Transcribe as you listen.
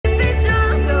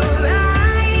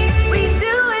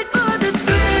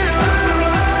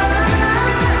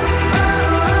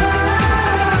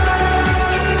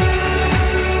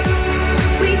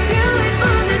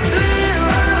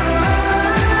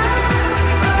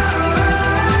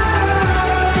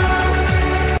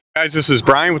Guys, this is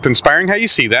Brian with Inspiring How You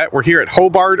See That. We're here at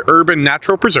Hobart Urban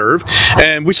Nature Preserve,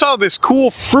 and we saw this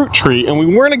cool fruit tree, and we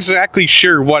weren't exactly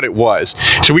sure what it was.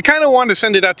 So we kind of wanted to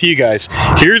send it out to you guys.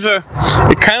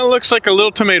 It kind of looks like a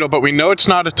little tomato, but we know it's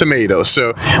not a tomato.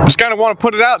 So we just kind of want to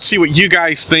put it out, see what you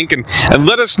guys think, and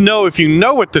let us know if you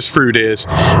know what this fruit is.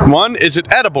 One, is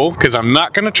it edible? Because I'm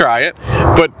not going to try it.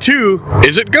 But two,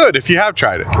 is it good if you have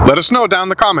tried it? Let us know down in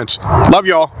the comments. Love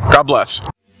y'all. God bless.